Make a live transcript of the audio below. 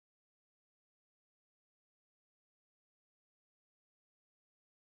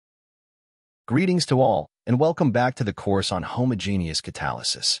Greetings to all, and welcome back to the course on homogeneous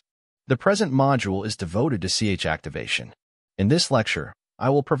catalysis. The present module is devoted to CH activation. In this lecture,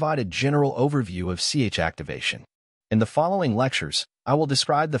 I will provide a general overview of CH activation. In the following lectures, I will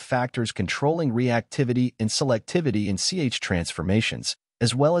describe the factors controlling reactivity and selectivity in CH transformations,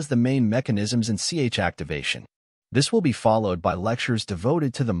 as well as the main mechanisms in CH activation. This will be followed by lectures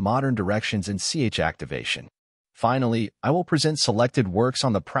devoted to the modern directions in CH activation. Finally, I will present selected works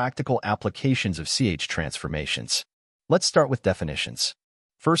on the practical applications of CH transformations. Let's start with definitions.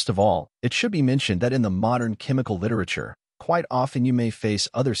 First of all, it should be mentioned that in the modern chemical literature, quite often you may face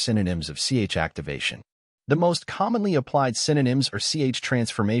other synonyms of CH activation. The most commonly applied synonyms are CH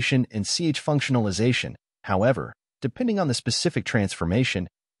transformation and CH functionalization. However, depending on the specific transformation,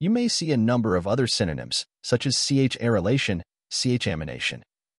 you may see a number of other synonyms, such as CH arylation, CH amination,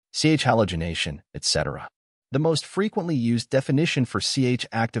 CH halogenation, etc. The most frequently used definition for CH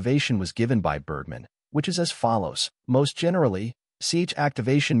activation was given by Bergman, which is as follows. Most generally, CH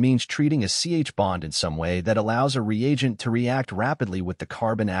activation means treating a CH bond in some way that allows a reagent to react rapidly with the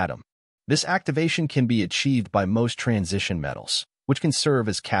carbon atom. This activation can be achieved by most transition metals, which can serve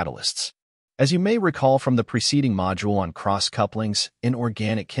as catalysts. As you may recall from the preceding module on cross-couplings, in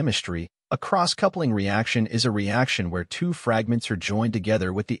organic chemistry, a cross-coupling reaction is a reaction where two fragments are joined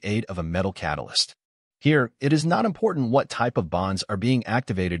together with the aid of a metal catalyst. Here, it is not important what type of bonds are being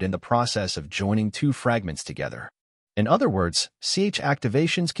activated in the process of joining two fragments together. In other words, CH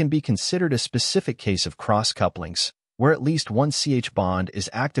activations can be considered a specific case of cross-couplings, where at least one CH bond is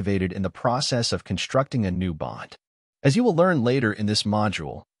activated in the process of constructing a new bond. As you will learn later in this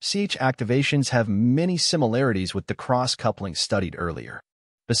module, CH activations have many similarities with the cross-couplings studied earlier.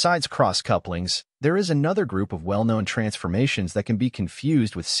 Besides cross-couplings, there is another group of well-known transformations that can be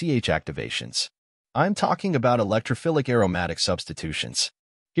confused with CH activations. I'm talking about electrophilic aromatic substitutions.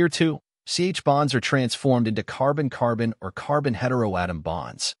 Here too, CH bonds are transformed into carbon-carbon or carbon heteroatom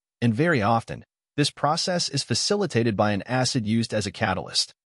bonds, and very often, this process is facilitated by an acid used as a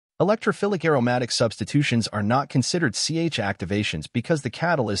catalyst. Electrophilic aromatic substitutions are not considered CH activations because the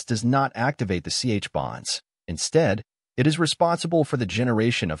catalyst does not activate the CH bonds. Instead, it is responsible for the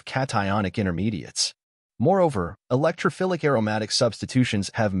generation of cationic intermediates. Moreover, electrophilic aromatic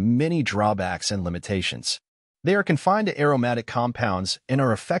substitutions have many drawbacks and limitations. They are confined to aromatic compounds and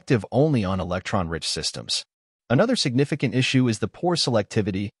are effective only on electron-rich systems. Another significant issue is the poor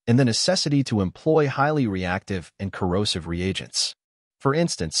selectivity and the necessity to employ highly reactive and corrosive reagents. For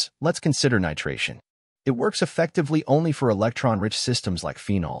instance, let's consider nitration. It works effectively only for electron-rich systems like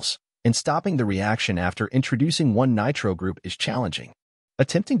phenols, and stopping the reaction after introducing one nitro group is challenging.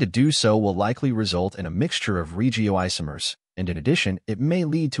 Attempting to do so will likely result in a mixture of regioisomers, and in addition, it may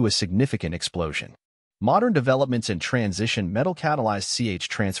lead to a significant explosion. Modern developments in transition metal-catalyzed CH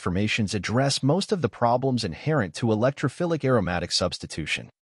transformations address most of the problems inherent to electrophilic aromatic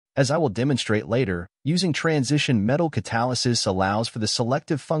substitution. As I will demonstrate later, using transition metal catalysis allows for the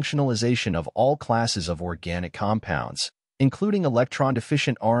selective functionalization of all classes of organic compounds, including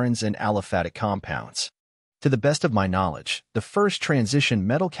electron-deficient aroms and aliphatic compounds. To the best of my knowledge, the first transition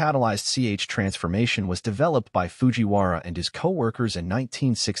metal-catalyzed CH transformation was developed by Fujiwara and his co-workers in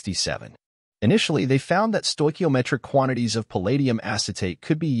 1967. Initially, they found that stoichiometric quantities of palladium acetate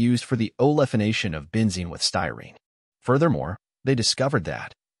could be used for the olefination of benzene with styrene. Furthermore, they discovered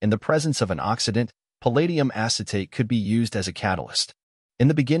that, in the presence of an oxidant, palladium acetate could be used as a catalyst. In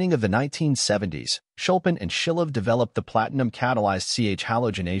the beginning of the 1970s, Schulpen and Shilov developed the platinum-catalyzed CH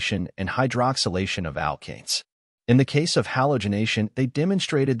halogenation and hydroxylation of alkanes. In the case of halogenation, they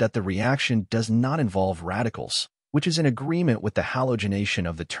demonstrated that the reaction does not involve radicals, which is in agreement with the halogenation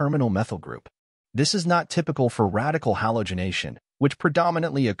of the terminal methyl group. This is not typical for radical halogenation, which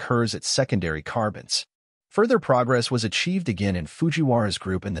predominantly occurs at secondary carbons. Further progress was achieved again in Fujiwara's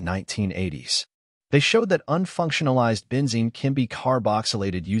group in the 1980s. They showed that unfunctionalized benzene can be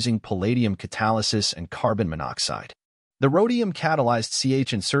carboxylated using palladium catalysis and carbon monoxide. The rhodium-catalyzed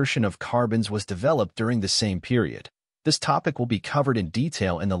CH insertion of carbons was developed during the same period. This topic will be covered in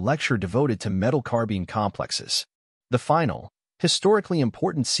detail in the lecture devoted to metal-carbene complexes. The final, historically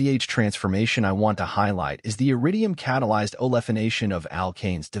important CH transformation I want to highlight is the iridium-catalyzed olefination of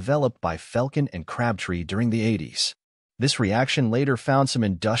alkanes developed by Felkin and Crabtree during the 80s. This reaction later found some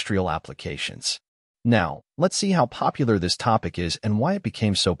industrial applications. Now, let's see how popular this topic is and why it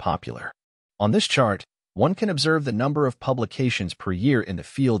became so popular. On this chart, one can observe the number of publications per year in the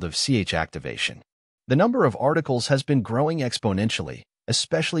field of CH activation. The number of articles has been growing exponentially,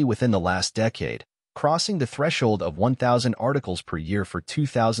 especially within the last decade, crossing the threshold of 1,000 articles per year for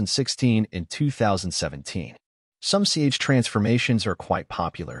 2016 and 2017. Some CH transformations are quite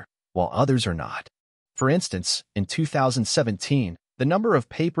popular, while others are not. For instance, in 2017, the number of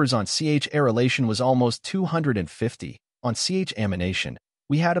papers on CH aerylation was almost 250. On CH amination,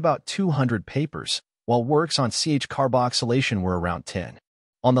 we had about 200 papers, while works on CH carboxylation were around 10.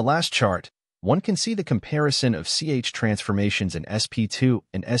 On the last chart, one can see the comparison of CH transformations in sp2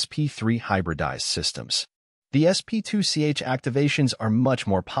 and sp3 hybridized systems. The sp2-CH activations are much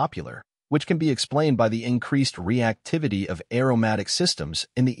more popular, which can be explained by the increased reactivity of aromatic systems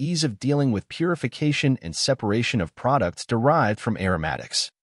and the ease of dealing with purification and separation of products derived from aromatics.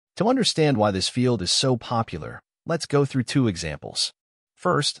 To understand why this field is so popular, let's go through two examples.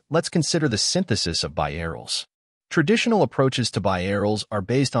 First, let's consider the synthesis of biaryls. Traditional approaches to biaryls are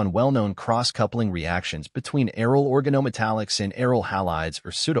based on well-known cross-coupling reactions between aryl organometallics and aryl halides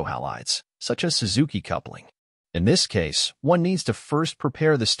or pseudohalides, such as Suzuki coupling. In this case, one needs to first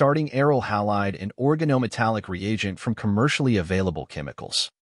prepare the starting aryl halide and organometallic reagent from commercially available chemicals.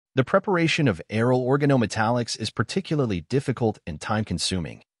 The preparation of aryl organometallics is particularly difficult and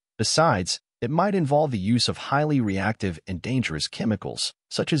time-consuming. Besides, it might involve the use of highly reactive and dangerous chemicals,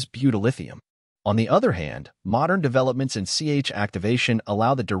 such as butyllithium. On the other hand, modern developments in CH activation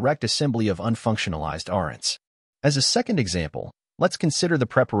allow the direct assembly of unfunctionalized aryns. As a second example, let's consider the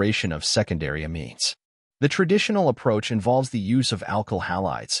preparation of secondary amines. The traditional approach involves the use of alkyl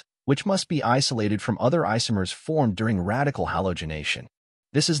halides, which must be isolated from other isomers formed during radical halogenation.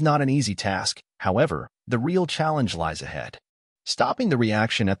 This is not an easy task, however, the real challenge lies ahead. Stopping the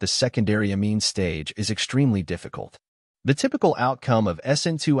reaction at the secondary amine stage is extremely difficult. The typical outcome of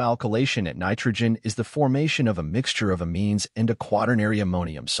SN2 alkylation at nitrogen is the formation of a mixture of amines and a quaternary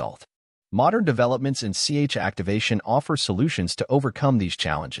ammonium salt. Modern developments in CH activation offer solutions to overcome these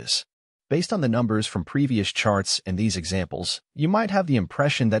challenges. Based on the numbers from previous charts and these examples, you might have the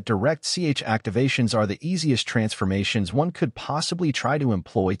impression that direct CH activations are the easiest transformations one could possibly try to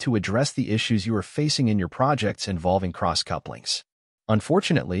employ to address the issues you are facing in your projects involving cross-couplings.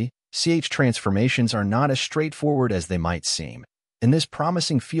 Unfortunately, CH transformations are not as straightforward as they might seem, and this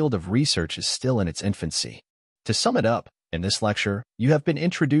promising field of research is still in its infancy. To sum it up, in this lecture, you have been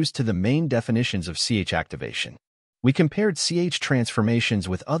introduced to the main definitions of CH activation. We compared CH transformations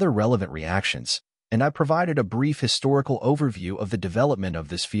with other relevant reactions, and I provided a brief historical overview of the development of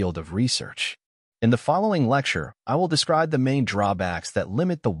this field of research. In the following lecture, I will describe the main drawbacks that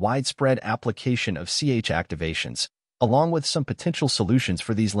limit the widespread application of CH activations, along with some potential solutions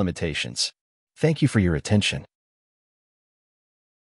for these limitations. Thank you for your attention.